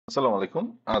আসসালামু আলাইকুম।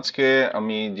 আজকে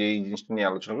আমি যেই জিনিসটা নিয়ে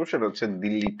আলোচনা করব সেটা হচ্ছে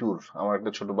দিল্লি ট্যুর। আমার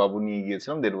একটা ছোট বাবু নিয়ে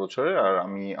গিয়েছিলাম ১.৫ বছরের, আর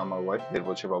আমি আমার ওয়াইফ ১.৫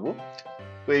 বছর বাবু।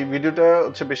 তো এই ভিডিওটা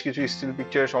হচ্ছে বেশ কিছু স্টিল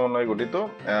পিকচারের সমন্বয়ে গঠিত।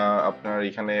 আপনার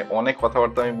এখানে অনেক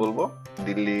কথাবার্তা আমি বলবো।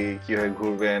 দিল্লি কিভাবে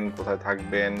ঘুরবেন, কোথায়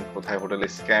থাকবেন, কোথায় হোটেলে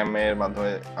স্ক্যামের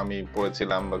মাধ্যমে আমি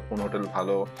পড়েছিলাম বা কোন হোটেল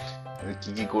ভালো, কি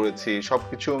কি করেছি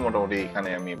সবকিছু মোটামুটি এখানে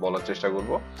আমি বলার চেষ্টা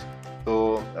করব। তো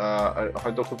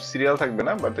হয়তো খুব সিরিয়াল থাকবে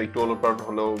না, বাট একটু ওলটপালট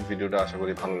হলেও ভিডিওটা আশা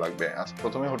করি ভালো লাগবে।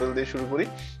 প্রথমে হোটেল দিয়ে শুরু করি।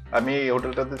 আমি এই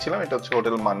হোটেলটাতে ছিলাম, এটা হচ্ছে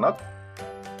হোটেল মান্নাত।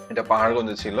 এটা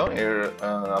পাহাড়গঞ্জে ছিল। এর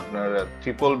আপনার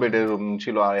ট্রিপল বেডের রুম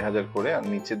ছিল ২,৫০০ করে, আর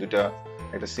নিচে দুইটা,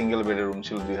 একটা সিঙ্গেল বেডের রুম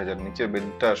ছিল ২,০০০। নিচের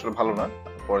বেডটা আসলে ভালো না,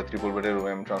 পরে ট্রিপল বেডের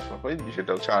রুমে আমি ট্রান্সফার করি,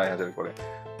 সেটা হচ্ছে ২,৫০০ করে।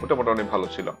 ওটা মোটামুটি ভালো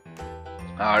ছিল।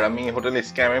 আর আমি হোটেলে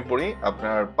স্ক্যামে পড়ি।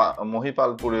 আপনার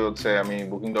মহিপালপুরে হচ্ছে আমি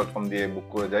Booking.com দিয়ে বুক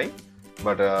করে যাই।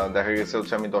 বাট দেখা গেছে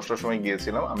হচ্ছে আমি ১০টার সময়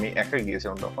গিয়েছিলাম, আমি একা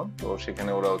গিয়েছিলাম তখন। তো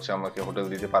সেখানে ওরা হচ্ছে আমাকে হোটেল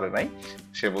দিতে পারে নাই।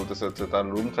 সে বলতেছে হচ্ছে তার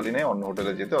রুম খালি নেই, অন্য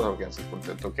হোটেলে যেতে অথবা ক্যান্সেল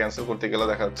করতে। তো ক্যান্সেল করতে গেলে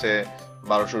দেখা যাচ্ছে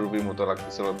 ১২০০ রুপির মতো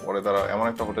লাগতেছিল। পরে তারা এমন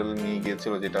একটা হোটেলে নিয়ে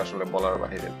গিয়েছিল যেটা আসলে বলার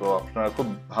বাইরে। তো আপনারা খুব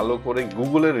ভালো করে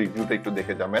গুগলের রিভিউটা একটু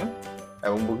দেখে যাবেন,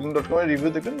 এবং Booking.com এর রিভিউ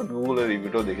দেখবেন, বাট গুগলের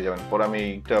রিভিউটাও দেখে যাবেন। পরে আমি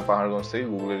এইটা পাহাড়গঞ্জ থেকে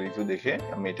গুগলের রিভিউ দেখে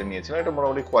আমি এটা নিয়েছিলাম। এটা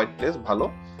মোটামুটি কোয়াইট প্লেস, ভালো,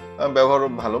 ব্যবহারও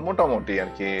ভালো, মোটামুটি আর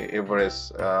কি এভারেজ।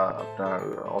 আপনার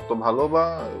অত ভালো বা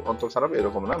অত খারাপ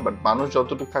এরকম না, বাট মানুষ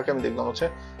যতটুকু থাকে আমি দেখলাম হচ্ছে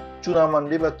চূড়া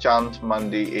মান্ডি বা চাঁদ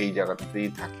মান্ডি এই জায়গাটাতেই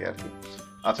থাকে আর কি।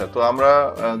 আচ্ছা, তো আমরা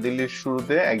দিল্লির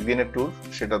শুরুতে একদিনের ট্যুর,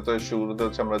 সেটা তো শুরুতে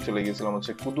হচ্ছে আমরা চলে গিয়েছিলাম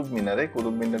হচ্ছে কুতুব মিনারে।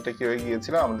 কুতুব মিনারটা কিভাবে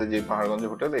গিয়েছিলাম, আমাদের যে পাহাড়গঞ্জ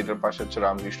হোটেল এটার পাশে হচ্ছে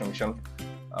রামকৃষ্ণ মিশন,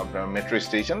 আপনার মেট্রো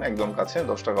স্টেশন একদম কাছে,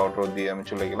 ১০ টাকা অটো দিয়ে আমি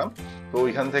চলে গেলাম। তো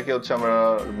ওইখান থেকে হচ্ছে আমরা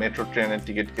মেট্রো ট্রেনের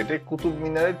টিকিট কেটে কুতুব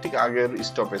মিনারের ঠিক আগের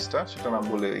স্টপেজটা, সেটা নাম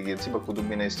ভুলে গিয়েছি, বা কুতুব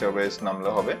মিনার স্টপেজ নামলে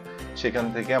হবে, সেখান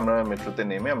থেকে আমরা মেট্রোতে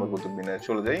নেমে আমরা কুতুব মিনারে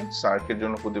চলে যাই। সার্কের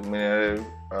জন্য কুতুব মিনারের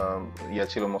ইয়া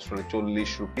ছিল মোস্ট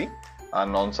 ৪০ রুপি, আর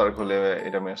নন সার্ক হলে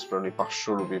এটা মোস্ট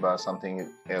 ৫০০ রুপি বা সামথিং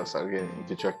এলস আর কি,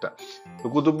 কিছু একটা। তো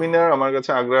কুতুব মিনার আমার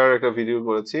কাছে, আগ্রার একটা ভিডিও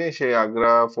করেছি, সেই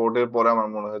আগ্রা ফোর্টের পরে আমার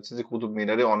মনে হচ্ছে যে কুতুব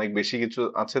মিনারে অনেক বেশি কিছু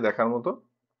আছে দেখার মতো,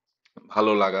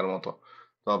 ভালো লাগার মতো।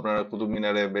 তো আপনারা কুতুব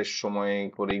মিনারে বেশ সময়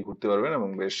করেই ঘুরতে পারবেন এবং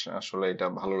বেশ আসলে এটা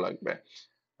ভালো লাগবে।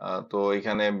 তো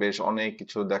এখানে বেশ অনেক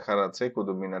কিছু দেখার আছে,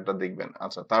 কুতুব মিনারটা দেখবেন।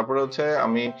 আচ্ছা, তারপরে হচ্ছে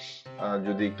আমি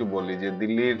যদি একটু বলি যে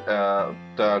দিল্লির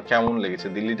টা কেমন লেগেছে।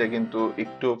 দিল্লিটা কিন্তু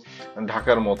একটু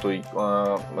ঢাকার মতোই,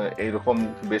 এইরকম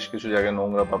বেশ কিছু জায়গায়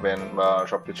নোংরা পাবেন বা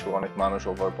সবকিছু, অনেক মানুষ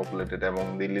ওভার পপুলেটেড, এবং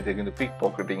দিল্লিতে কিন্তু পিক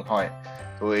পকেটিং হয়।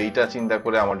 তো এইটা চিন্তা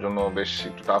করে আমার জন্য বেশ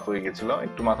একটু টাফ হয়ে গেছিল।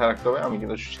 একটু মাথায় রাখতে হবে, আমি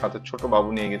কিন্তু সাথে ছোট বাবু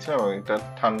নিয়ে গেছিলাম এবং এটা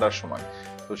ঠান্ডার সময়।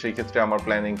 তো সেই ক্ষেত্রে আমার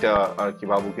প্ল্যানিংটা আর কি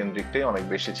বাবু কেন্দ্রিকটাই অনেক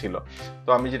বেশি ছিল। তো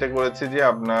আমি যেটা করেছি যে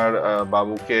আপনার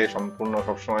বাবুকে সম্পূর্ণ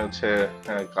সবসময় হচ্ছে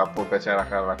কাপড় পেঁচায়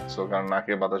রাখছো, কারণ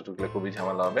নাকে বাতাস ঢুকলে খুবই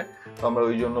ঝামেলা হবে। তো আমরা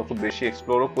ওই জন্য খুব বেশি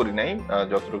এক্সপ্লোরও করি নাই,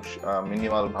 যতটুকু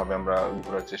মিনিমাল ভাবে আমরা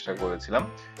ঘোরার চেষ্টা করেছিলাম।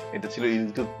 এটা ছিল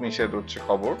ইলতুৎমিশের হচ্ছে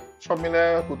খবর। সব মিলে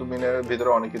কুতুব মিনারের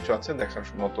ভিতরে অনেক কিছু আছে, দেখার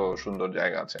মতো সুন্দর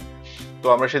জায়গা আছে। তো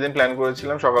আমরা সেদিন প্ল্যান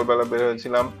করেছিলাম, সকালবেলা বের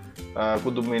হয়েছিলাম,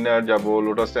 কুতুব মিনার যাব,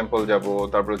 লোটাস টেম্পল যাব,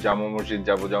 তারপরে জামা মসজিদ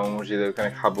যাব, জামা মসজিদের ওখানে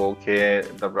খাবো, খেয়ে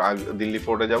তারপর দিল্লি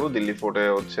ফোর্টে যাব। দিল্লি ফোর্টে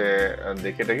হচ্ছে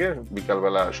দেখে টেকে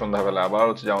বিকালবেলা সন্ধ্যাবেলা আবার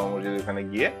হচ্ছে জামা মসজিদ ওখানে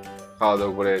গিয়ে খাওয়া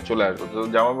দাওয়া করে চলে আসবো। তো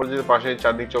জামা মসজিদের পাশে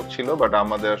চারদিক চোখ ছিল, বাট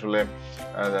আমাদের আসলে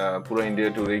পুরো ইন্ডিয়া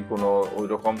ট্যুরেই কোনো ওই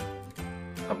রকম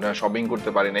আপনার শপিং করতে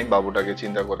পারি নাই, বাবুটাকে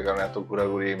চিন্তা করে, কারণ এত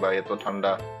ঘোরাঘুরি বা এত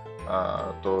ঠান্ডা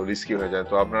তো রিস্কি হয়ে যায়।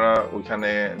 তো আপনারা ওইখানে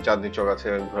চাঁদনি চক আছে,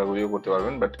 ঘোরাঘুরিও করতে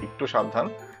পারবেন, বাট একটু সাবধান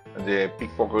যে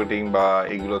পিক পকেটিং বা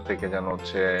এগুলো থেকে যেন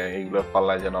হচ্ছে, এইগুলোর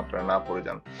পাল্লায় যেন আপনারা না পড়ে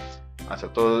যান। আচ্ছা,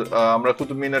 তো আমরা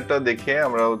কুতুব মিনারটা দেখে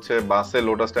আমরা হচ্ছে বাসে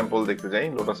লোটাস টেম্পল দেখতে যাই।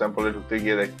 লোটাস টেম্পলে ঢুকতে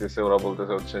গিয়ে দেখতেছে, ওরা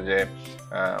বলতেছে হচ্ছে যে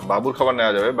বাবুর খাবার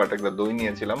নেওয়া যাবে, বাট একটা দই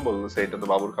নিয়েছিলাম, বলতেছে এটা তো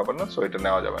বাবুর খাবার না, সো এটা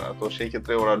নেওয়া যাবে না। তো সেই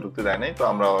ক্ষেত্রে ওরা ঢুকতে দেয় নাই। তো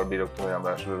আমরা আবার বিরক্ত হয়ে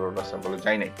আমরা আসলে লোটাস টেম্পলে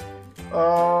যাই নাই।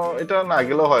 এটা না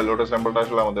গেলেও হয়, লোটাস টেম্পলটা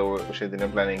আসলে আমাদের সেদিনের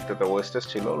প্ল্যানিংটাতে ওয়েস্টেজ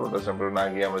ছিল। লোটাস টেম্পল না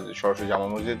গিয়ে আমরা যদি সরাসরি জামা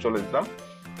মসজিদে চলে যেতাম,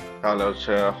 তাহলে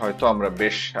হচ্ছে হয়তো আমরা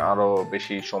বেশ আরো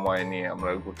বেশি সময় নিয়ে আমরা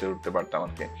ঘুরতে উঠতে পারতাম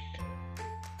আর কি।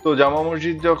 তো জামা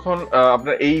মসজিদ যখন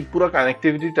আপনার এই পুরো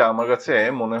কানেক্টিভিটিটা আমার কাছে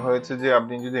মনে হয়েছে যে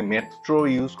আপনি যদি মেট্রো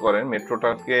ইউজ করেন,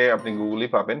 মেট্রোটাকে আপনি গুগলই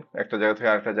পাবেন, একটা জায়গা থেকে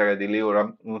আরেকটা জায়গায় দিলেই ওরা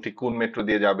ঠিক কোন মেট্রো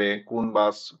দিয়ে যাবে, কোন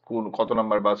বাস, কোন কত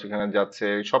নাম্বার বাস এখানে যাচ্ছে,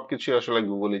 সবকিছু আসলে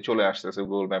গুগলই চলে আসতেছে,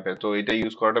 গুগল ম্যাপে। তো এটা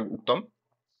ইউজ করাটা উত্তম।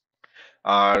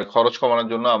 আর খরচ কমানোর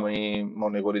জন্য আমি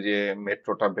মনে করি যে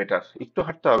মেট্রোটা বেটার। একটু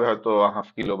হাঁটতে হবে, হয়তো হাফ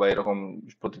কিলো বা এরকম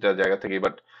প্রতিটা জায়গা থেকে,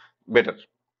 but better.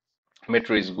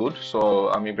 Metro is good. So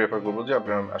আমি প্রেফার করবো যে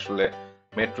আপনারা আসলে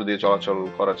মেট্রো দিয়ে চলাচল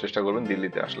করার চেষ্টা করবেন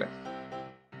দিল্লিতে আসলে।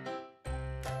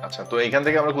 আচ্ছা, তো এখান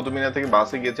থেকে আমরা কুতুব মিনার থেকে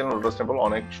বাসে গিয়েছিলাম লোটাস টেম্পল,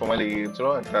 অনেক সময় লেগে গিয়েছিল,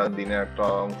 একটা দিনের একটা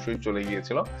অংশই চলে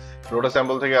গিয়েছিল। লোটাস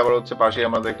টেম্পল থেকে আবার হচ্ছে পাশে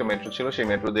আমাদের একটা মেট্রো ছিল, সেই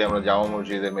মেট্রো দিয়ে আমরা জামা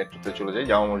মসজিদের মেট্রোতে চলে যাই।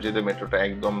 জামা মসজিদের মেট্রোটা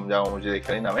একদম জামা মসজিদ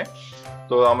এখানেই নামে।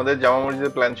 তো আমাদের জামা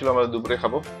মসজিদের প্ল্যান ছিল আমরা দুপুরে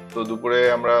খাবো। তো দুপুরে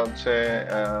আমরা হচ্ছে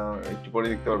একটু পরে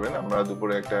দেখতে পারবেন, আমরা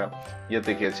দুপুরে একটা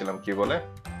ইয়েতে খেয়েছিলাম, কি বলে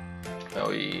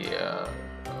ওই আহ,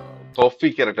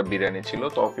 তৌফিকের একটা বিরিয়ানি ছিল,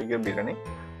 তৌফিকের বিরিয়ানি।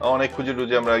 অনেক খুঁজে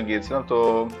টুজে আমরা গিয়েছিলাম, তো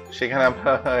সেখানে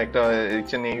আমরা একটা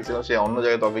রিক্সা নিয়ে গেছিলাম, সে অন্য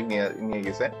জায়গায় তৌফিক নিয়ে নিয়ে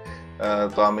গেছে।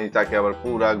 তো আমি তাকে আবার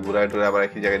পুরা ঘুরায় টুরে আবার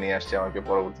একই জায়গায় নিয়ে আসছি আমাকে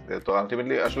পরবর্তীতে। তো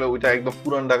আলটিমেটলি আসলে ওইটা একদম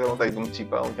পুরান ঢাকার মতো একদম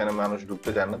চিপা, ওখানে মানুষ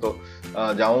ঢুকতে চায় না। তো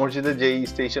জামা মসজিদের যেই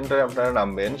স্টেশনটায় আপনারা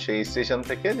নামবেন সেই স্টেশন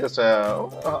থেকে জাস্ট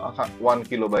 1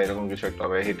 কিলো বা এরকম কিছু একটা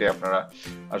হবে, হেঁটে আপনারা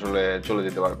আসলে চলে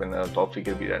যেতে পারবেন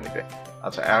তৌফিকের বিরিয়ানিতে।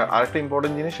 আচ্ছা, আরেকটা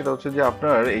ইম্পর্টেন্ট জিনিস সেটা হচ্ছে যে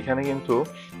আপনার এখানে কিন্তু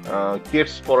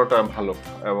কেডস পরাটা ভালো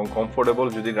এবং কমফোর্টেবল।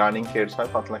 যদি রানিং কেডস হয়,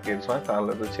 পাতলা কেডস হয়,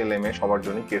 তাহলে তো ছেলে মেয়ে সবার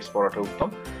জন্য কেডস পরাটা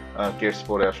উত্তম। কেডস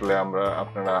পরে আসলে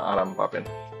আপনারা আরাম পাবেন।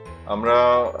 আমরা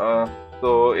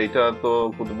তো এটা তো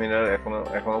কুতুব মিনার, এখনো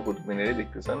এখনো কুতুব মিনারই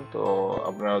দেখতেছেন। তো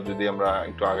আপনারা যদি আমরা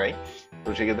একটু আগাই, তো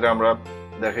সেক্ষেত্রে আমরা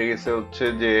দেখা গেছে হচ্ছে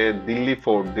যে দিল্লি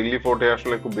ফোর্টে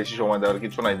আসলে খুব বেশি সময় দেওয়ার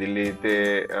কিছু নাই। দিল্লিতে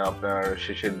আপনার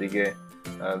শেষের দিকে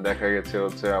দেখা গেছে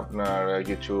হচ্ছে আপনার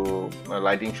কিছু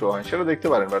লাইটিং শো হয়, সেটা দেখতে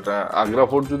পারেন। বাট আগ্রা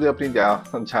ফোর্ট যদি আপনি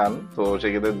যান, তো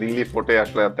সেক্ষেত্রে দিল্লি ফোর্টে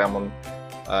আসলে তেমন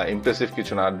ইমপ্রেসিভ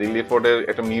কিছু না। আর দিল্লি ফোর্টের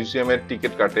একটা মিউজিয়ামের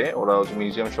টিকিট কাটে ওরা, হচ্ছে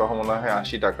মিউজিয়াম সহ মনে হয়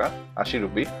 80 টাকা, 80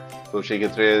 রুপি। তো সেই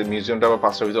ক্ষেত্রে মিউজিয়ামটা আবার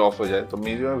 5টার ভিতরে অফ হয়ে যায়, তো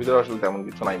মিউজিয়ামের ভিতরে আসলে তেমন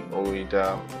কিছু নাই ওইটা।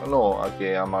 নো আর কি,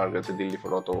 আমার কাছে দিল্লি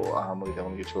ফোর্ট অত আহামরি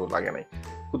তেমন কিছু লাগে নাই।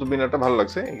 কুতুব মিনারটা ভালো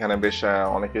লাগছে, এখানে বেশ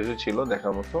অনেক কিছু ছিল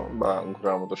দেখার মতো বা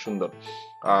ঘোরার মতো, সুন্দর।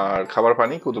 আর খাবার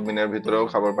পানি, কুতুব মিনারের ভিতরেও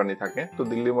খাবার পানি থাকে। তো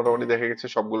দিল্লি মোটামুটি দেখা গেছে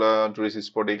সবগুলা টুরিস্ট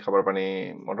স্পটেই খাবার পানি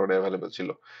মোটামুটি অ্যাভেলেবেল ছিল।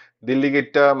 দিল্লি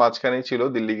গেটটা মাঝখানেই ছিল,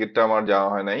 দিল্লি গেটটা আমার যাওয়া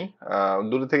হয় নাই,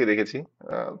 দূরে থেকে দেখেছি।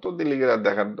 তো দিল্লি গেট আর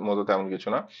দেখার মতো তেমন কিছু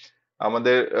না।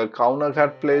 আমাদের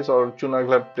কাউনাঘাট প্লেস আর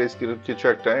চুনাঘাট প্লেস কিছু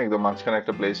একটা একদম মাঝখানে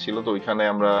একটা প্লেস ছিল, তো ওইখানে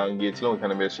আমরা গিয়েছিলাম।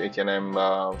 ওইখানে বেশ H&M বা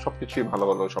সবকিছুই ভালো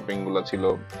ভালো শপিং গুলো ছিল।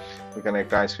 ওইখানে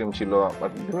একটা আইসক্রিম ছিল, আর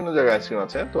বিভিন্ন জায়গায় আইসক্রিম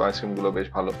আছে, তো আইসক্রিম গুলো বেশ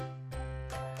ভালো।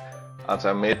 আচ্ছা,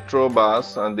 মেট্রো বাস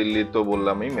দিল্লি তো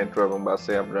বললামই, মেট্রো এবং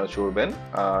বাসে আপনারা চড়বেন।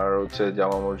 আর হচ্ছে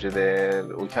জামা মসজিদের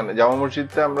ওইখানে, জামা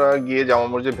মসজিদে আমরা গিয়ে জামা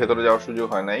মসজিদ ভেতরে যাওয়ার সুযোগ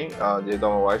হয় নাই, যেহেতু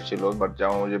আমার ওয়াইফ ছিল। বাট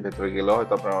জামা মসজিদ ভেতরে গেলেও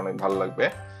হয়তো আপনার অনেক ভালো লাগবে।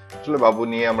 আসলে বাবু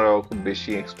নিয়ে আমরা খুব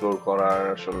বেশি এক্সপ্লোর করার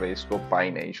আসলে স্কোপ পাই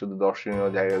নাই, শুধু দর্শনীয়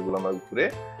জায়গাগুলো আমরা ঘুরে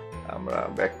আমরা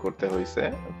ব্যাক করতে হয়েছে।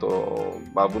 তো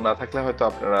বাবু না থাকলে হয়তো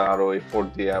আপনারা আরো এফোর্ট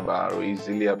দিয়ে বা আরো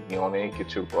ইজিলি আপনি অনেক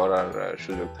কিছু করার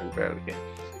সুযোগ থাকবে আর কি।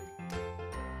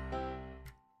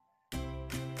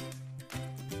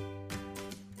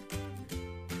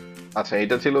 আচ্ছা,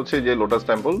 এটা ছিল হচ্ছে যে লোটাস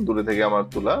টেম্পল, দূরে থেকে আমার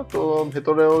তোলা। তো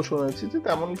ভেতরেও শুনেছি যে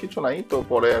তেমন কিছু নাই, তো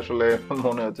পরে আসলে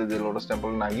মনে হচ্ছে যে লোটাস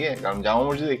টেম্পল না গিয়ে, কারণ জামা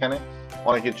মসজিদ এখানে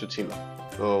অনেক কিছু ছিল,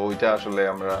 তো ওইটা আসলে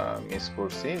আমরা মিস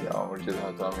করছি। জামা মসজিদ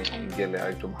হয়তো আমি গেলে আর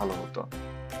একটু ভালো হতো।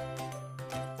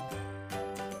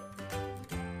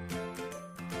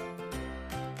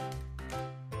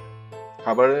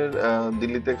 খাবারের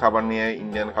দিল্লিতে খাবার নিয়ে,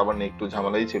 ইন্ডিয়ান খাবার নিয়ে একটু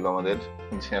ঝামেলাই ছিল আমাদের,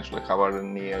 যে আসলে খাবার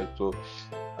নিয়ে একটু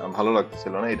ভালো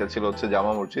লাগতেছিল না। এটা ছিল হচ্ছে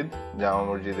জামা মসজিদ, জামা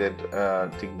মসজিদের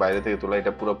ঠিক বাইরে থেকে তোলা,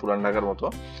 এটা পুরো পুরান ঢাকার মতো।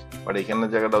 বাট এখানের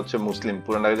জায়গাটা হচ্ছে মুসলিম,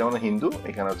 পুরান ঢাকা যেমন হিন্দু,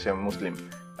 এখানে হচ্ছে মুসলিম।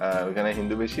 ওইখানে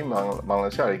হিন্দু বেশি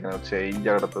বাংলাদেশে, আর এখানে হচ্ছে এই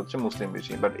জায়গাটাতে হচ্ছে মুসলিম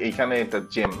বেশি। বাট এইখানে এটা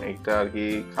জেম, এটা আর কি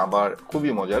খাবার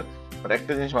খুবই মজার। বাট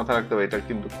একটা জিনিস মাথায় রাখতে হবে, এটা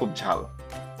কিন্তু খুব ঝাল।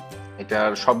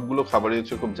 এটার সবগুলো খাবারই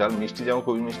হচ্ছে খুব ঝাল, মিষ্টি যেমন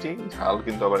খুবই মিষ্টি, ঝাল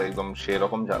কিন্তু আবার একদম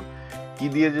সেরকম ঝাল। কি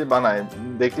দিয়ে যে বানায়,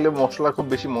 দেখলে মশলা খুব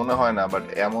বেশি মনে হয় না, বাট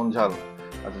এমন ঝাল।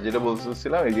 আচ্ছা, যেটা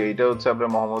বলতেছিলাম, এই যে এইটা হচ্ছে আপনার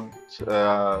মোহাম্মদ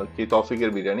কি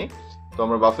তৌফিকের বিরিয়ানি। তো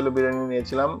আমরা বাফেলো বিরিয়ানি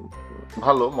নিয়েছিলাম,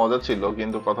 ভালো মজা ছিল,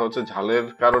 কিন্তু কথা হচ্ছে ঝালের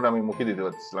কারণে আমি মুখে দিতে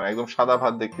পারতেছিলাম না। একদম সাদা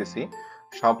ভাত দেখতেছি,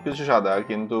 সবকিছু সাদা,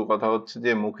 কিন্তু কথা হচ্ছে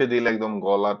যে মুখে দিলে একদম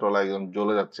গলা টলা একদম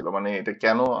জ্বলে যাচ্ছিল। মানে এটা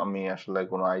কেন, আমি আসলে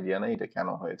কোনো আইডিয়া নেই এটা কেন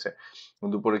হয়েছে।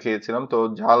 দুপুরে খেয়েছিলাম, তো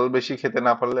ঝাল বেশি খেতে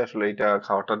না পারলে আসলে এটা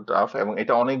খাওয়াটা টাফ। এবং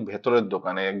এটা অনেক ভেতরের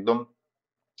দোকানে, একদম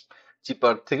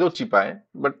চিপার থেকেও চিপায়।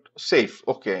 বাট সেফ,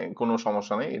 ওকে, কোনো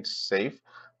সমস্যা নেই, ইটস সেফ।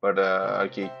 বাট আর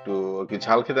কি একটু আর কি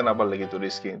ঝাল খেতে না পারলে কিন্তু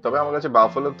রিস্কি। তবে আমার কাছে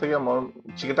বাফেলোর থেকে আমার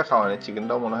চিকেনটা খাওয়া নেই,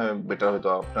 চিকেনটাও মনে হয় বেটার হতো।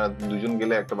 আপনারা দুজন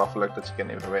গেলে একটা বাফেলো একটা চিকেন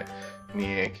এভাবে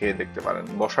নিয়ে খেয়ে দেখতে পারেন।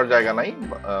 বসার জায়গা নাই,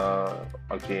 আহ,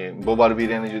 আর কি বোবার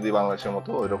বিরিয়ানি যদি বাংলাদেশের মতো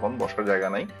ওইরকম বসার জায়গা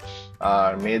নাই।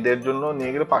 আর মেয়েদের জন্য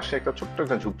নিয়ে গেলে পাশে একটা ছোট্ট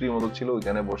একটা ঝুপড়ির মতো ছিল,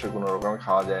 ওইখানে বসে কোনো রকমে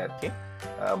খাওয়া যায় আর কি।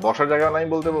 বসার জায়গা নাই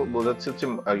বলতে বোঝাচ্ছে হচ্ছে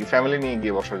আর কি ফ্যামিলি নিয়ে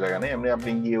গিয়ে বসার জায়গা নেই, এমনি আপনি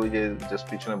গিয়ে ওই যে জাস্ট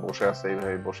পিছনে বসে আছে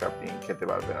এইভাবে বসে আপনি খেতে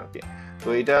পারবেন আর কি। তো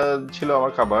এটা ছিল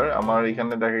আমার খাবার। আমার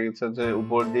এখানে দেখা গেছে যে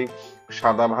উপর দিক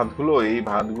সাদা ভাতগুলো, এই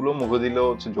ভাতগুলো মুখে দিলেও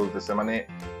হচ্ছে জ্বলতেছে, মানে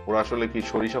ওরা আসলে কি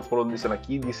সরিষা ফোড়ন দিছে না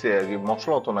কি দিছে আর কি,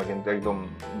 মশলা হতো না কিন্তু একদম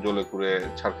জ্বলে পুড়ে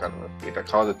ছারখার আর কি, এটা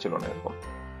খাওয়া যাচ্ছিল না এরকম।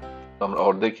 তো আমরা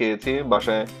অর্ধেক খেয়েছি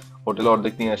বাসায়, হোটেলে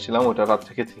অর্ধেক নিয়ে আসছিলাম, ওটা রাত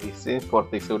থেকে খেয়েছি, পর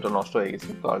দেখছি ওটা নষ্ট হয়ে গেছে।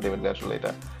 তো আলটিমেটলি আসলে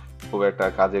এটা খুব একটা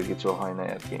কাজের কিছু হয় নাই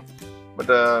আর কি। বাট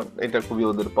এটা খুবই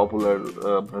ওদের পপুলার,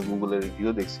 আপনার গুগলের রিভিউ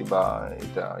দেখছি বা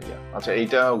এটা আচ্ছা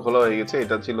এইটা ঘোলা হয়ে গেছে।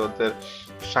 এটা ছিল ওদের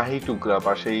শাহী টুকরা,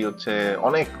 পাশেই হচ্ছে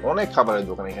অনেক অনেক খাবারের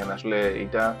দোকান এখানে আসলে।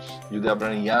 এটা যদি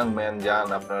আপনার ইয়াং ম্যান যান,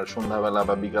 আপনার সন্ধ্যাবেলা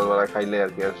বা বিকালবেলা খাইলে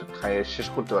আর কি আর খাইয়ে শেষ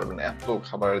করতে পারবেন না, এত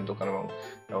খাবারের দোকান, এবং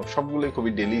সবগুলোই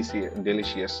খুবই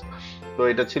ডেলিশিয়াস। তো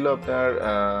এটা ছিল আপনার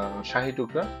শাহী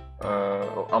টুকরা।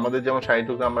 আমাদের যেমন শাহী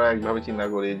টুকরা আমরা একভাবে চিন্তা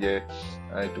করি যে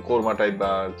একটু কোরমা টাইপ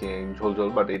বা আর কি ঝোল ঝোল,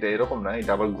 বাট এটা এরকম না,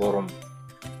 এটা আবার গরম।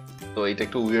 তো এটা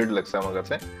একটু উইয়ার্ড লাগছে আমার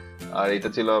কাছে। আর এটা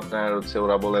ছিল আপনার হচ্ছে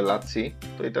ওরা বলে লাচ্ছি।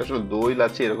 তো এটা আসলে দই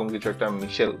লাচ্ছি এরকম কিছু একটা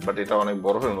মিশেল, বাট এটা অনেক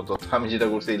বরফের মতো। তো আমি যেটা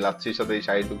করছি এই লাচ্ছির সাথে এই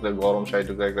শাহী টুকরা, গরম শাহী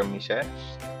টুকরা একটা মিশায়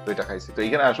তো এটা খাইছি। তো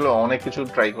এখানে আসলে অনেক কিছু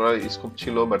ট্রাই করার স্কোপ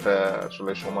ছিল, বাট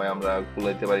আসলে সময় আমরা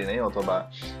কুলাইতে পারি নাই, অথবা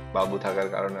বাবু থাকার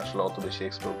কারণে আসলে অত বেশি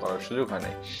এক্সপ্লোর করার সুযোগ হয়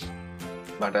নাই।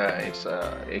 বাট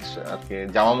ইটস আর কি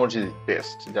জামা মসজিদ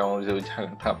বেস্ট। জামা মসজিদ ওই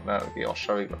জায়গাটা আপনার আর কি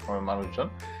অস্বাভাবিক রকমের মানুষজন,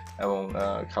 এবং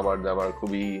খাবার দাবার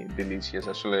খুবই ডেলিশিয়াস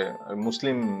আসলে,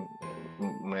 মুসলিম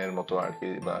এর মতো আর কি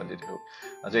বা যেটা হোক।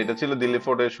 আচ্ছা এটা ছিল দিল্লি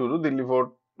ফোর্টের শুরু। Delhi fort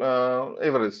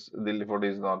average, Delhi fort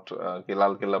is not কি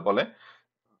লাল কেল্লা বলে।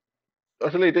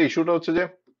 আসলে এটা ইস্যুটা হচ্ছে যে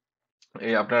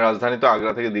এই আপনার রাজধানী তো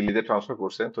আগ্রা থেকে দিল্লিতে ট্রান্সফার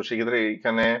করছে, তো সেক্ষেত্রে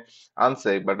এইখানে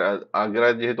আনছে, বাট আগ্রা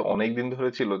যেহেতু অনেক দিন ধরে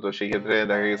ছিল, তো সেই ক্ষেত্রে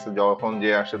দেখা গেছে যখন যে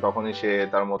আসে তখনই সে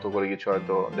তার মতো করে কিছু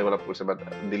হয়তো ডেভেলপ করছে, বাট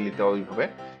দিল্লিতে ওইভাবে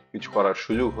কিছু করার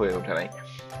সুযোগ হয়ে ওঠে নাই।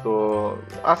 তো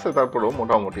আছে তারপরেও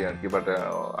মোটামুটি আর কি, বাট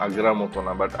আগ্রার মতো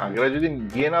না। বাট আগ্রায় যদি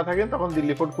গিয়ে না থাকেন তখন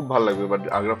দিল্লি ফোর্ট খুব ভালো লাগবে, বাট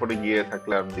আগ্রা ফোর্টে গিয়ে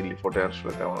থাকলে আর দিল্লি ফোর্টে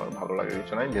আসলে তেমন আর ভালো লাগার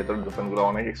কিছু নাই। ভেতরের দোকানগুলো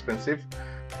অনেক এক্সপেন্সিভ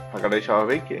থাকাটাই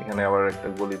স্বাভাবিক, এখানে আবার একটা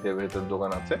গলিতে ভেতর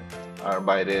দোকান আছে, আর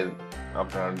বাইরে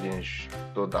আপনার জিনিস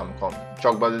তো দাম কম।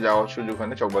 চকবাজার যাওয়ার সুযোগ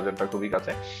হয়নি, চকবাজারটা খুবই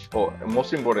কাছে। ও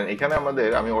মোস্ট ইম্পর্টেন্ট, এখানে আমাদের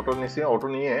আমি অটো নিয়েছি, অটো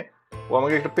নিয়ে ও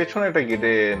আমাকে একটা পেছনে একটা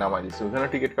গেটে নামাই দিচ্ছে, ওখানে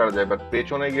টিকিট কাটা যায়, বাট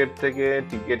পেছনে গেট থেকে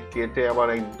টিকিট কেটে আবার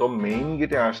একদম মেইন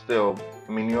গেটে আসতেও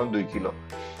মিনিমাম 2 কিলো।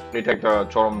 এটা একটা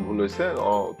চরম ভুল হয়েছে।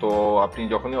 তো আপনি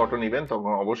যখনই অটো নিবেন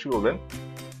তখন অবশ্যই বলবেন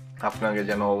আপনাকে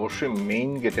যেন অবশ্যই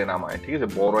মেইন গেটে নামায়, ঠিক আছে?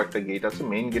 বড় একটা গেট আছে,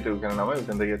 মেইন গেটের ওখানে নামায়,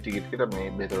 ওখান থেকে টিকিট কেটে আপনি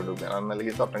ভেতরে ঢুকবেন, আর নাহলে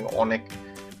কিন্তু আপনাকে অনেক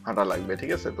হাঁটা লাগবে,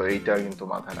 ঠিক আছে? তো এইটা কিন্তু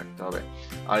মাথায় রাখতে হবে।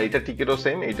 আর এটা টিকিটও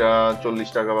সেম, এটা 40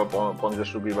 টাকা বা 50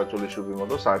 রুপি বা 40 রুপির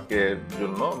মতো সার্কের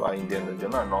জন্য বা ইন্ডিয়ানদের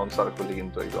জন্য, আর নন সার্ক হলে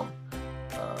কিন্তু একদম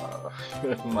আহ,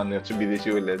 মানে হচ্ছে বিদেশি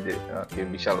হইলে যে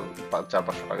বিশাল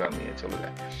 400-500 টাকা নিয়ে চলে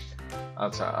যায়।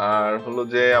 আচ্ছা আর হলো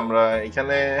যে আমরা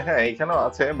এখানে, হ্যাঁ এখানেও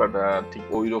আছে, বাট ঠিক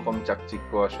ওই রকম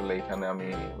চাকচিক্য আসলে এখানে আমি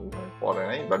ওইভাবে পরে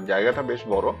নাই, বাট জায়গাটা বেশ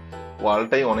বড়,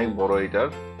 ওয়ালটাই অনেক বড় এটার।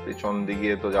 পেছন দিকে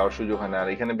তো যাওয়ার সুযোগ হয় না, আর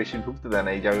এখানে বেশি ঢুকতে দেয় না,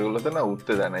 এই জায়গাগুলোতে না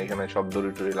উঠতে দেয় না, এখানে সব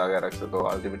দড়ি টড়ি লাগায় রাখছে। তো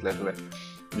আলটিমেটলি আসলে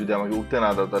যদি আমাকে উঠতে না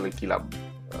দাও তাহলে কি লাভ?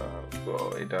 তো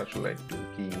এটা আসলে একটু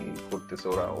কি করতেছে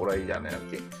ওরা, ওরাই জানে আর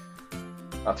কি।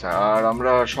 আচ্ছা আর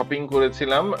আমরা শপিং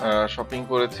করেছিলাম, শপিং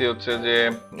করেছি হচ্ছে যে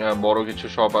বড় কিছু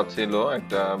শপ আছিল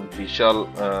একটা, বিশাল,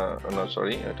 না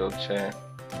সরি এটা হচ্ছে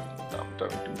নামটা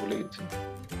একটু ভুলে গেছি।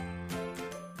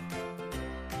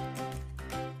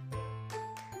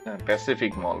 হ্যাঁ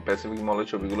প্যাসিফিক মল, প্যাসিফিক মলের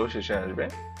ছবিগুলো শেষে আসবে।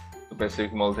 তো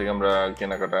প্যাসিফিক মল থেকে আমরা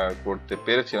কেনাকাটা করতে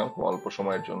পেরেছিলাম খুব অল্প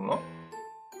সময়ের জন্য।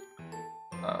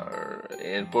 আর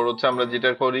এরপর হচ্ছে আমরা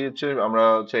যেটা করি হচ্ছে আমরা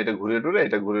হচ্ছে এটা ঘুরে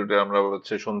টুরে আমরা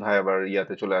হচ্ছে সন্ধ্যায় আবার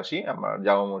ইয়াতে চলে আসি আমার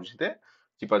জামা মসজিদে,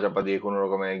 চিপা চাপা দিয়ে কোনো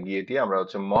রকমে গিয়ে টিয়ে আমরা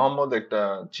হচ্ছে মোহাম্মদ একটা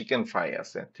চিকেন ফ্রাই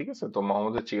আছে, ঠিক আছে? তো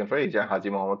মোহাম্মদের চিকেন ফ্রাই, এই যে হাজি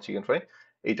মোহাম্মদ চিকেন ফ্রাই,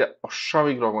 এটা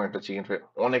অস্বাভাবিক রকম একটা চিকেন ফ্রাই,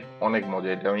 অনেক অনেক মজা।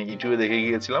 এটা আমি ইউটিউবে দেখে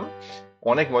গিয়েছিলাম,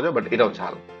 অনেক মজা, বাট এটাও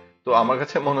ঝাল। তো আমার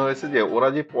কাছে মনে হয়েছে যে ওরা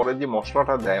যে পরে যে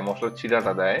মশলাটা দেয়, মশলার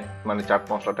চিরাটা দেয়, মানে চাট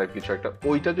মশলা টাইপ কিছু একটা,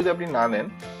 ওইটা যদি আপনি না নেন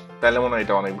তাহলে মনে হয়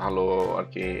এটা অনেক ভালো আর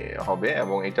কি হবে।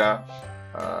 এবং এটা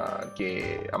আর কি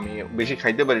আমি বেশি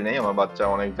খাইতে পারি নাই, আমার বাচ্চা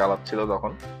অনেক জ্বালাচ্ছিল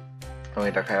তখন, এবং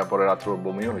এটা খাওয়ার পরে রাত্র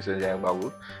বমিও হয়েছে যে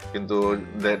বাবুর, কিন্তু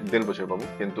 1.5 বছর বাবু,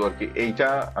 কিন্তু আর কি এইটা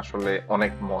আসলে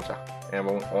অনেক মজা,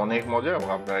 এবং অনেক মজা, এবং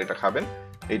আপনারা এটা খাবেন।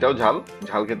 এটাও ঝাল,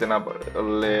 ঝাল খেতে না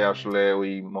পারলে আসলে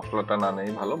ওই মশলাটা না নেই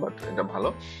ভালো, বাট এটা ভালো।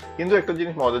 কিন্তু একটা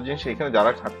জিনিস, মজার জিনিস, এখানে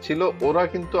যারা খাচ্ছিল ওরা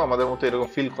কিন্তু আমাদের মতো এরকম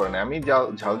ফিল করে না। আমি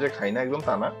ঝাল যে খাই না একদম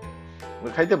তা না,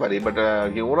 খাইতে পারি, বাট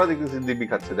ওরা দেখতেছি দিব্যি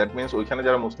খাচ্ছে, দ্যাট মিনস ওইখানে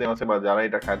যারা মুসলিম আছে বা যারা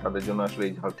এটা খায় তাদের জন্য আসলে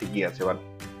এই ঝাল ঠিকই আছে, বাট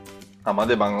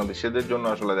আমাদের বাংলাদেশিদের জন্য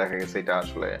আসলে দেখা গেছে এটা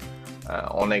আসলে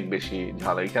অনেক বেশি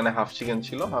ঝাল। এখানে হাফ চিকেন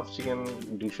ছিল, হাফ চিকেন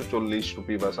 240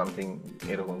 রুপি বা সামথিং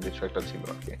এরকম কিছু একটা ছিল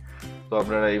আর কি। তো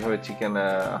আপনারা এইভাবে চিকেন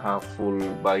হাফ ফুল,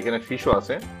 বা এখানে ফিশও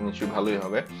আছে, নিশ্চয়ই ভালোই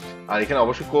হবে। আর এখানে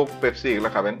অবশ্যই কোক পেপসি এগুলো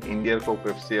খাবেন। ইন্ডিয়ার কোক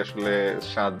পেপসি আসলে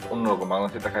স্বাদ অন্যরকম।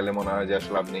 বাংলাদেশে খাইলে মনে হয় যে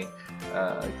আসলে আপনি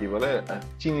কি বলে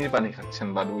চিনির পানি খাচ্ছেন,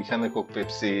 বা ওইখানে কোক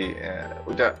পেপসি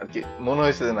ওইটা আর কি মনে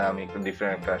হয়েছে যে না আমি একটু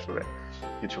ডিফারেন্ট একটা আসলে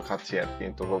কিছু খাচ্ছি আর কি।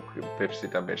 তো কোক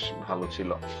পেপসিটা বেশ ভালো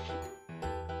ছিল।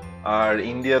 আর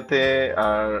ইন্ডিয়াতে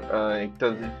আর একটা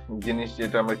জিনিস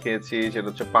যেটা আমরা খেয়েছি সেটা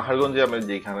হচ্ছে পাহাড়গঞ্জে আমরা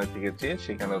যেখানে থেকেছি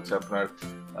সেখানে হচ্ছে আপনার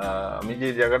আমি যে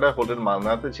জায়গাটা হোটেল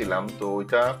মালনাতে ছিলাম, তো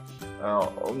ওইটা আহ,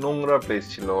 নোংরা প্লেস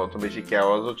ছিল, অত বেশি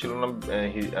কেওয়াজও ছিল না,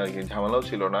 আর কি ঝামেলাও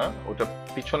ছিল না। ওটা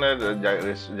পিছনের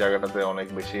জায়গাটাতে অনেক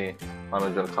বেশি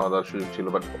মানুষজন খাওয়া দাওয়ার সুযোগ ছিল,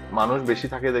 বাট মানুষ বেশি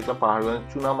থাকে দেখলাম পাহাড়গঞ্জ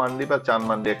চুনা মান্ডি বা চান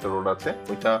মান্ডি একটা রোড আছে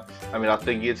ওইটা। আমি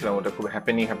রাত্রে গিয়েছিলাম, ওটা খুব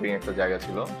হ্যাপেনিং হ্যাপেনিং একটা জায়গা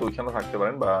ছিল, তো ওইখানে থাকতে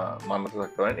পারেন বা মান্নাতে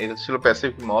থাকতে পারেন। এটা ছিল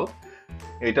প্যাসিফিক মল।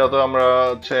 এটা তো আমরা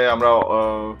হচ্ছে আমরা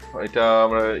এটা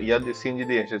আমরা সিএনজি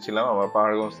দিয়ে এসেছিলাম। আমার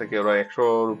পাহাড়গঞ্জ থেকে ওরা 100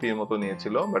 রুপির মতো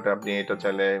নিয়েছিল, বাট আপনি এটা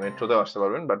চাইলে মেট্রোতে আসতে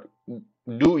পারবেন, but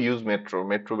do use metro,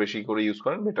 metro বেশি করে ইউজ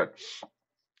করেন বেটার।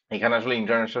 এখানে আসলে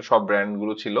ইন্টারন্যাশনাল সব ব্র্যান্ড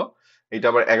গুলো ছিল। এটা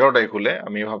আবার 11টায় খুলে।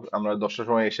 আমরা 10টার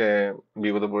সময় এসে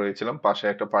বিপদে পড়ে গেছিলাম, পাশে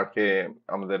একটা পার্কে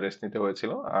আমাদের রেস্ট নিতে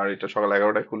হয়েছিল। আর এটা সকাল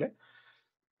 11টায় খুলে।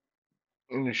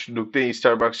 ঢুকতেই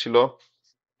স্টারবাকস ছিল,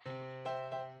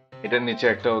 এটার নিচে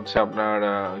একটা হচ্ছে আপনার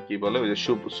কি বলে ওই যে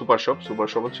সুপার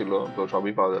শপও ছিল, তো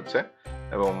সবই পাওয়া যাচ্ছে।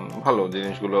 এবং ভালো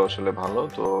জিনিসগুলো আসলে ভালো,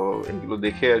 তো এগুলো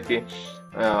দেখে আর কি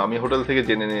আমি হোটেল থেকে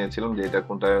জেনে নিয়েছিলাম যে এটা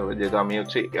কোনটা হবে, যেহেতু আমি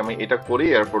এটা করেই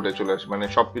এয়ারপোর্টে চলে আসি, মানে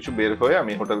সবকিছু বের হয়ে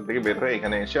আমি হোটেল থেকে বের হয়ে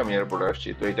এখানে এসে আমি এয়ারপোর্টে আসছি।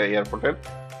 তো এটা এয়ারপোর্টের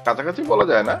কাছাকাছি বলা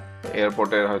যায় না,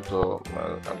 এয়ারপোর্টের হয়তো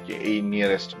আর কি এই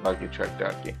নিয়ারেস্ট বা কিছু একটা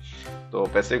আর কি। তো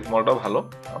প্যাসিফিক মলটাও ভালো।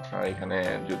 আপনার এখানে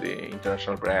যদি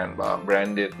ইন্টারন্যাশনাল ব্র্যান্ড বা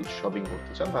ব্র্যান্ডের কিছু শপিং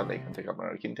করতে চান তাহলে এখান থেকে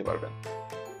আপনারা কিনতে পারবেন।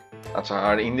 আচ্ছা,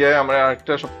 আর ইন্ডিয়ায় আমরা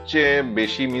একটা সবচেয়ে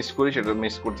বেশি মিস করি, সেটা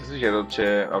মিস করতেছি, সেটা হচ্ছে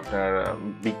আপনার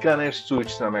বিকানের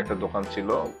সুইটস নামে একটা দোকান ছিল।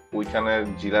 ওইখানে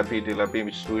জিলাপি টিলাপি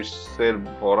সুইটস এর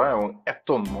ভরা, এবং এত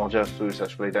মজার সুইটস,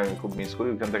 আসলে এটা আমি খুব মিস করি।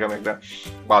 ওইখান থেকে আমি একটা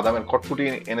বাদামের কটকুটি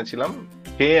এনেছিলাম,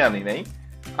 খেয়ে আনি নাই।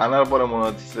 আনার পরে মনে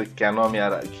হচ্ছে কেন আমি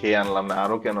আর খেয়ে আনলাম না,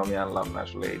 আরো কেন আমি আনলাম না,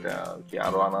 আসলে এটা কি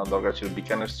আরো আনা দরকার ছিল।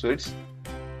 বিকানের সুইটস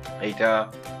এইটা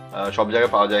সব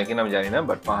জায়গায় পাওয়া যায় কিনা আমি জানি না,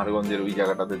 বাট পাহাড়গঞ্জের ওই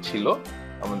জায়গাটাতে ছিল,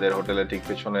 আমাদের হোটেলের ঠিক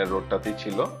পেছনের রোডটাতেই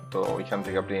ছিল। তো ওইখান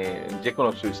থেকে আপনি যে কোনো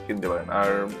সুইটস কিনতে পারেন। আর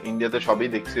ইন্ডিয়াতে সবই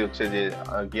দেখছি হচ্ছে যে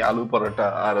কি আলু পরোটা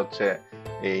আর হচ্ছে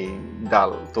এই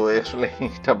ডাল, তো আসলে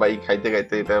এটা ভাই খাইতে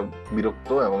খাইতে এটা বিরক্ত,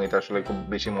 এবং এটা আসলে খুব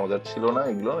বেশি মজার ছিল না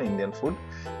এগুলো ইন্ডিয়ান ফুড।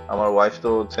 আমার ওয়াইফ তো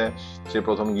হচ্ছে সে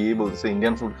প্রথম গিয়ে বলছে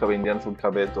ইন্ডিয়ান ফুড খাবে, ইন্ডিয়ান ফুড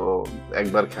খাবে, তো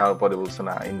একবার খাওয়ার পরে বলছে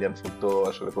না ইন্ডিয়ান ফুড তো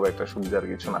আসলে খুব একটা সুবিধার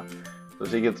কিছু না। তো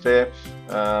সেই ক্ষেত্রে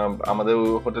আমাদের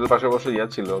হোটেলের পাশে অবশ্য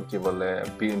ছিল কি বলে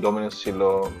ডোমিনোস ছিল,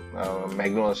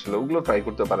 ম্যাকডোনাল্ডস ছিল, ওগুলো ট্রাই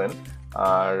করতে পারেন।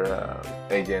 আর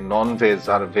এই যে নন ভেজ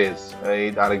আর ভেজ, এই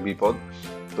আরেক বিপদ।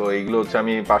 তো এইগুলো হচ্ছে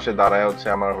আমি পাশে দাঁড়ায় হচ্ছে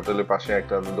আমার হোটেলের পাশে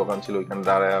একটা দোকান ছিল, ওইখানে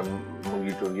দাঁড়ায়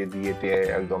মুরগি টুরগি দিয়ে টিয়ে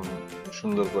একদম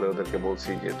সুন্দর করে ওদেরকে বলছি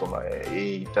যে তোমরা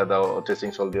এইটা দাও, টেস্টিং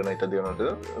সল্ট দিও না, এটা দিও না, ওটা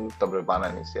দিও না। তারপরে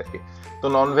বানায় নিচ্ছি আর কি। তো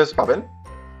নন ভেজ পাবেন,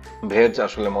 ভেজ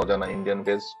আসলে মজা না, ইন্ডিয়ান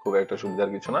ভেজ খুব একটা সুবিধার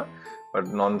কিছু না, বাট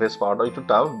নন ভেজ পাওয়াটা একটু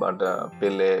টাফ, বাট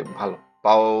পেলে ভালো।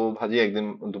 পাও ভাজি একদিন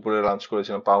দুপুরে লাঞ্চ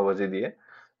করেছিলাম পাও ভাজি দিয়ে,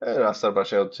 রাস্তার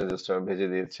পাশে হচ্ছে জাস্ট ভেজে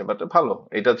দিয়েছে, বাট ভালো।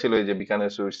 এটা ছিল এই যে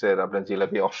বিকানের সুইটস এর আপনার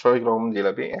জিলাপি, অস্বাভাবিক রকম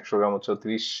জিলাপি, 100 গ্রাম হচ্ছে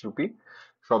 30 রুপি।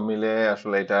 সব মিলে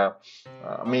আসলে এটা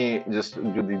আমি জাস্ট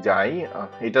যদি যাই,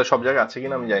 এটা সব জায়গায় আছে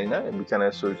কিনা আমি জানি না,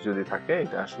 বিকানের সুইটস যদি থাকে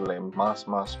এটা আসলে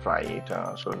মাস ট্রাই, এটা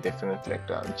আসলে ডেফিনেটলি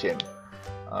একটা জেম।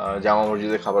 জামা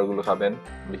মসজিদের খাবারগুলো খাবেন,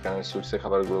 বিকানের সুইটসের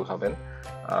খাবারগুলো খাবেন,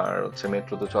 আর হচ্ছে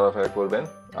মেট্রোতে চলাফেরা করবেন।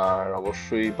 আর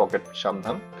অবশ্যই পকেট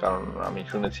সাবধান, কারণ আমি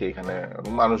শুনেছি এখানে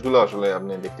মানুষগুলো আসলে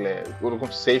আপনি দেখলে ওরকম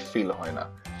সেফ ফিল হয় না।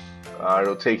 আর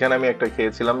হচ্ছে এখানে আমি একটা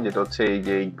খেয়েছিলাম যেটা হচ্ছে এই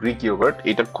যে গ্রিক ইয়োগার্ট,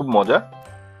 এটা খুব মজা।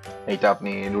 এটা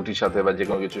আপনি রুটির সাথে বা যে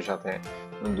কোনো কিছুর সাথে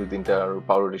 2-3টা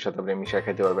পাউরুটির সাথে আপনি মিশিয়ে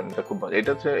খেতে পারবেন, এটা খুব মজা। এটা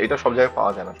হচ্ছে এটা সব জায়গায়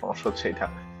পাওয়া যায় না, সমস্যা হচ্ছে এটা।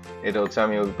 এটা হচ্ছে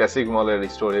আমি ওই প্যাসিফিক মলের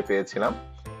স্টোরে পেয়েছিলাম।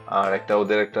 আর একটা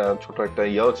ওদের একটা ছোট একটা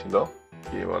ইয়াও ছিল,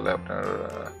 কি বলে আপনার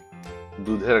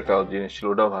দুধের একটা জিনিস ছিল,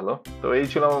 ওটাও ভালো। তো এই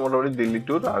ছিল আমার মোটামুটি দিল্লি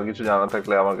ট্যুর। আর কিছু জানা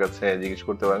থাকলে আমার কাছে জিজ্ঞেস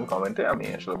করতে পারেন কমেন্টে, আমি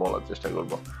আসলে বলার চেষ্টা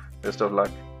করবো। Best of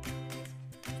luck.